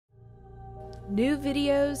New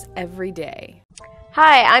videos every day.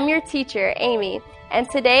 Hi, I'm your teacher, Amy, and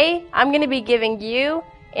today I'm going to be giving you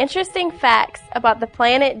interesting facts about the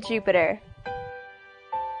planet Jupiter.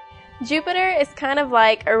 Jupiter is kind of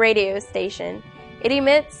like a radio station. It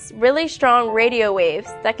emits really strong radio waves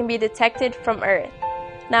that can be detected from Earth.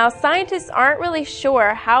 Now, scientists aren't really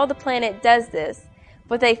sure how the planet does this,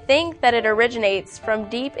 but they think that it originates from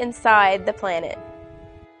deep inside the planet.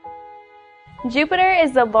 Jupiter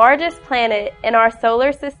is the largest planet in our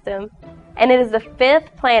solar system, and it is the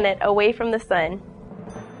 5th planet away from the Sun.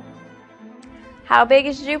 How big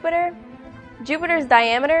is Jupiter? Jupiter's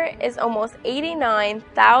diameter is almost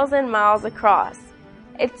 89,000 miles across.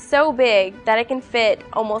 It's so big that it can fit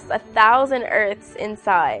almost 1,000 Earths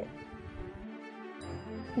inside.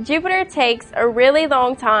 Jupiter takes a really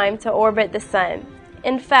long time to orbit the Sun.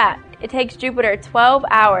 In fact, it takes Jupiter 12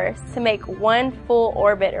 hours to make one full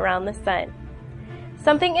orbit around the Sun.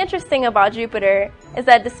 Something interesting about Jupiter is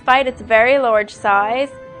that despite its very large size,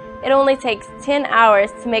 it only takes 10 hours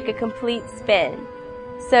to make a complete spin.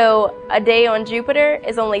 So, a day on Jupiter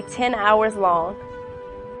is only 10 hours long.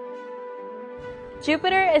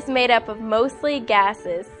 Jupiter is made up of mostly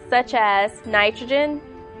gases such as nitrogen,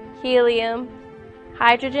 helium,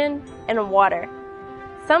 hydrogen, and water.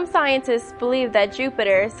 Some scientists believe that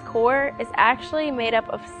Jupiter's core is actually made up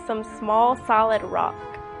of some small solid rock.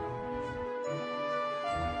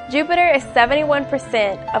 Jupiter is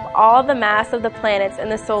 71% of all the mass of the planets in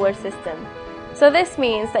the solar system. So this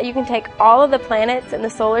means that you can take all of the planets in the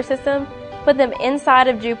solar system, put them inside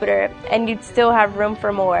of Jupiter, and you'd still have room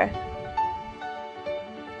for more.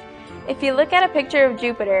 If you look at a picture of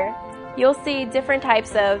Jupiter, you'll see different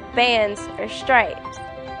types of bands or stripes.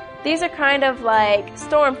 These are kind of like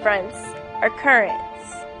storm fronts or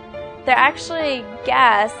currents. They're actually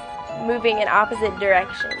gas moving in opposite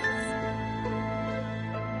directions.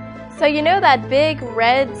 So you know that big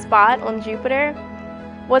red spot on Jupiter?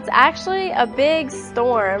 Well, it's actually a big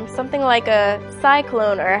storm, something like a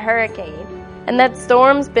cyclone or a hurricane. And that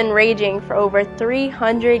storm's been raging for over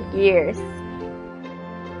 300 years.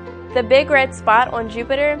 The big red spot on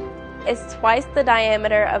Jupiter is twice the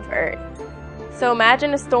diameter of Earth. So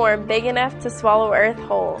imagine a storm big enough to swallow Earth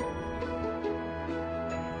whole.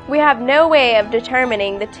 We have no way of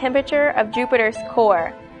determining the temperature of Jupiter's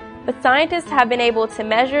core, but scientists have been able to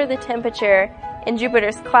measure the temperature in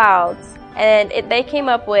Jupiter's clouds, and they came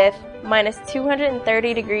up with minus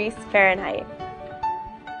 230 degrees Fahrenheit.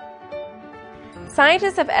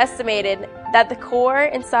 Scientists have estimated that the core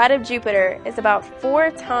inside of Jupiter is about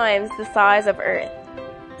 4 times the size of Earth.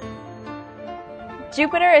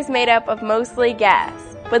 Jupiter is made up of mostly gas,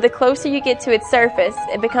 but the closer you get to its surface,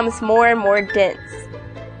 it becomes more and more dense.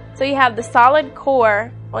 So you have the solid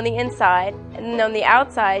core on the inside, and then on the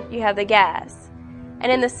outside you have the gas. And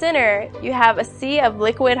in the center, you have a sea of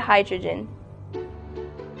liquid hydrogen.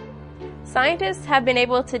 Scientists have been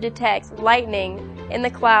able to detect lightning in the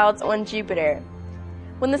clouds on Jupiter.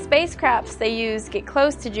 When the spacecrafts they use get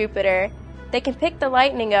close to Jupiter, they can pick the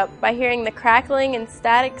lightning up by hearing the crackling and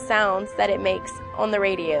static sounds that it makes on the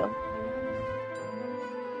radio.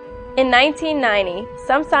 In 1990,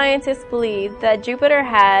 some scientists believed that Jupiter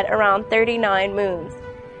had around 39 moons.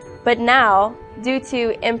 But now, due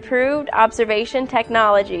to improved observation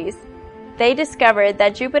technologies, they discovered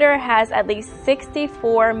that Jupiter has at least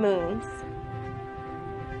 64 moons.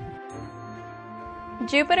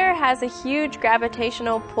 Jupiter has a huge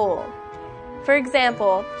gravitational pull. For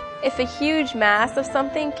example, if a huge mass of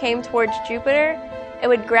something came towards Jupiter, it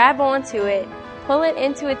would grab onto it, pull it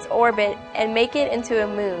into its orbit, and make it into a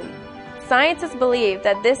moon. Scientists believe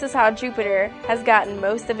that this is how Jupiter has gotten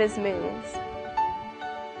most of his moons.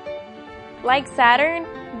 Like Saturn,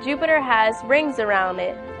 Jupiter has rings around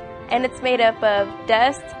it, and it's made up of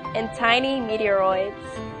dust and tiny meteoroids.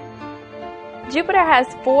 Jupiter has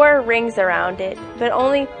 4 rings around it, but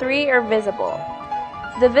only 3 are visible.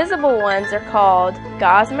 The visible ones are called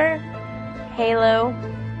Gossamer, Halo,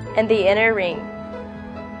 and the inner ring.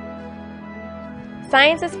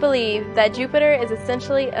 Scientists believe that Jupiter is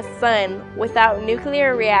essentially a sun without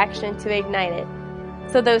nuclear reaction to ignite it.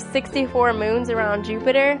 So those 64 moons around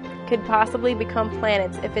Jupiter could possibly become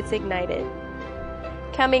planets if it's ignited.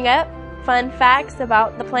 Coming up, fun facts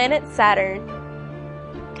about the planet Saturn.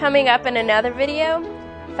 Coming up in another video,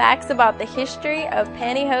 facts about the history of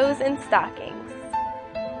pantyhose and stockings.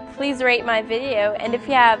 Please rate my video, and if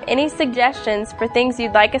you have any suggestions for things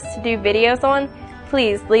you'd like us to do videos on,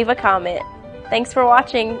 please leave a comment. Thanks for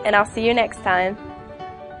watching, and I'll see you next time.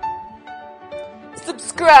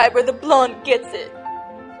 Subscribe or the blonde gets it.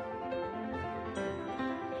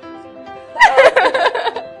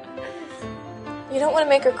 You don't want to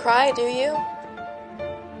make her cry, do you?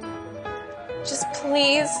 Just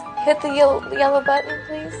please hit the yellow button,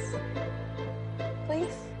 please. Please.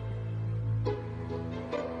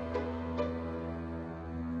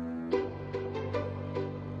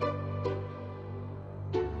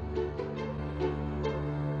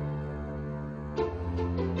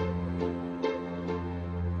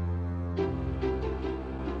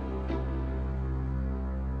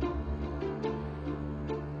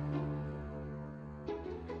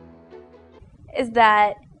 Is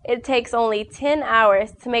that it takes only 10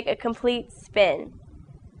 hours to make a complete spin.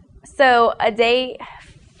 So a day...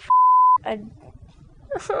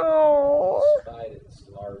 Oh. Despite its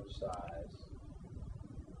large size.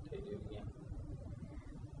 Okay, do it again.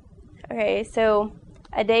 Okay, so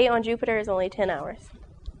a day on Jupiter is only 10 hours.